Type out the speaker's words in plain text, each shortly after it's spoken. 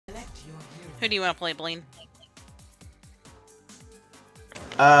Who do you want to play, Blaine?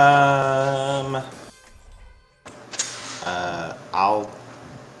 I'll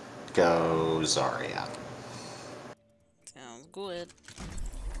go Zarya. Sounds good.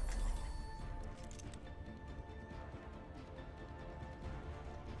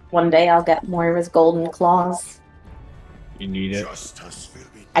 One day I'll get more of his golden claws. You need it.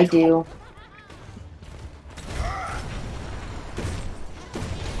 I do.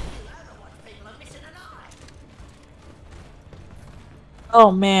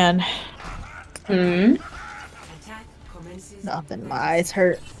 Oh man. Hmm? Nothing. My eyes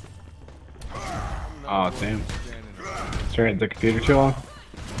hurt. Oh damn. Staring at the computer too long?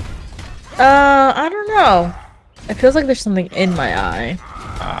 I don't know. It feels like there's something in my eye.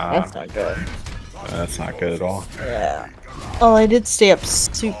 That's not good. That's not good at all. Yeah. Oh, I did stay up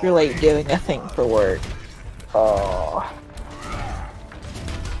super late doing a thing for work. Oh.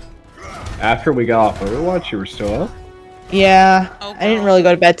 After we got off Overwatch, you were still up? Yeah. Oh, I didn't really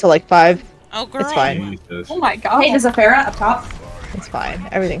go to bed till like 5. Oh, girl. It's fine. Jesus. Oh my god. Hey, there's a Farah up top. It's fine.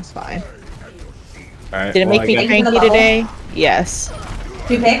 Everything's fine. Alright, Did it make me guess- cranky today? Yes.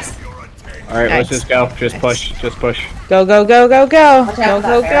 2 picks. Alright, Nice. let's just go. Just push. Just push. Go, go, go, go, go. Watch Go, out for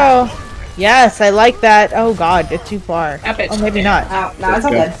go, that go. Yes, I like that. Oh god, it's too far. Epic. Oh, maybe not. Oh, no, it's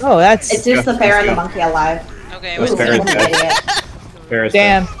all good. Oh, that's... It's just the Farah and the monkey alive. Okay, What's Ooh, Farah's I'm an dead? idiot. Farah's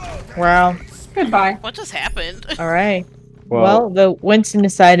Damn. dead. Wow. Goodbye. what just happened? Alright. Well, Well, the Winston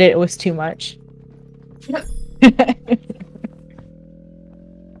decided it was too much.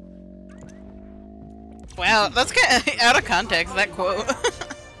 Wow, that's kind of out of context, that quote.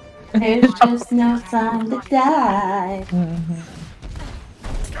 There's just no time to die.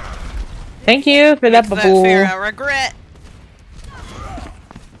 Thank you for that, Makes bubble. fair regret.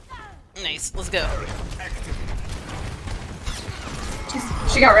 Nice, let's go.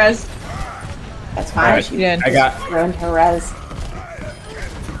 She got res. That's fine. Alright, She did. I got. ruined her res.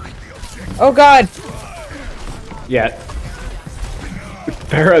 Oh god. Yeah.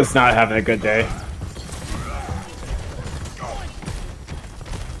 Farah's not having a good day.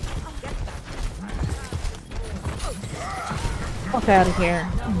 Fuck out of here.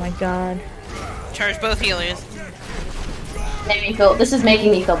 Oh my god. Charge both healers. Made me feel. This is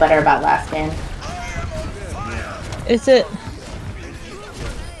making me feel better about last game. Is it?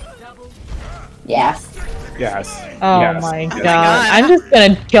 Yes. Yes. Oh Yes. my Yes. god. God. I'm just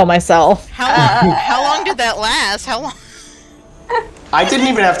gonna kill myself. How long did that last? How long? I didn't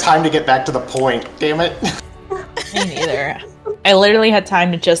even have time to get back to the point. Damn it. Me neither. I literally had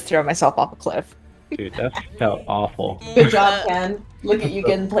time to just throw myself off a cliff. Dude, that felt awful. Good job, Ken. Look at you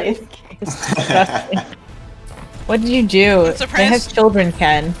getting played. Disgusting. What did you do? I'm They have surprised. children,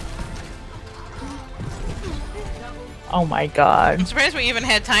 Ken. Oh my god. I'm surprised we even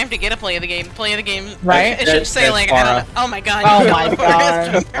had time to get a play of the game. Play of the game. Right? It should say That's like, far I don't off. know. Oh my god. Oh my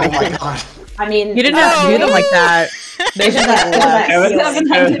god. Oh my god. I mean, You didn't have to do them like that. They should have left.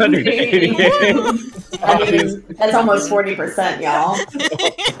 788. I mean, that's almost 40%, y'all.